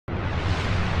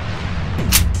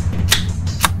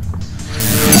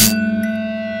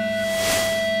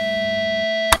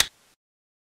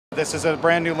This is a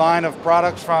brand new line of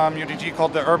products from UDG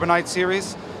called the Urbanite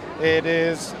series. It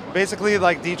is basically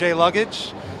like DJ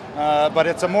luggage, but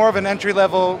it's a more of an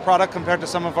entry-level product compared to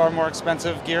some of our more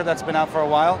expensive gear that's been out for a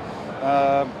while.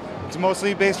 It's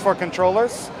mostly based for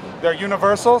controllers. They're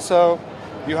universal, so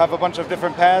you have a bunch of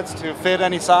different pads to fit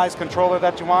any size controller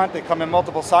that you want. They come in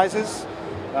multiple sizes,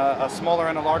 a smaller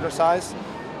and a larger size.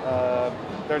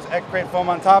 There's egg crate foam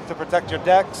on top to protect your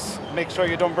decks. Make sure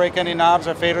you don't break any knobs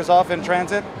or faders off in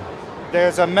transit.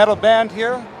 There's a metal band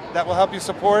here that will help you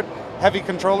support heavy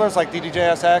controllers like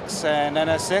DDJ-SX and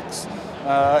NS6,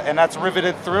 and that's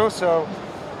riveted through, so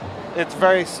it's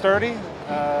very sturdy,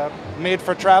 made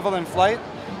for travel and flight.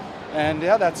 And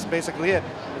yeah, that's basically it.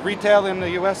 Retail in the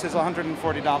US is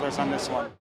 $140 on this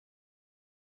one.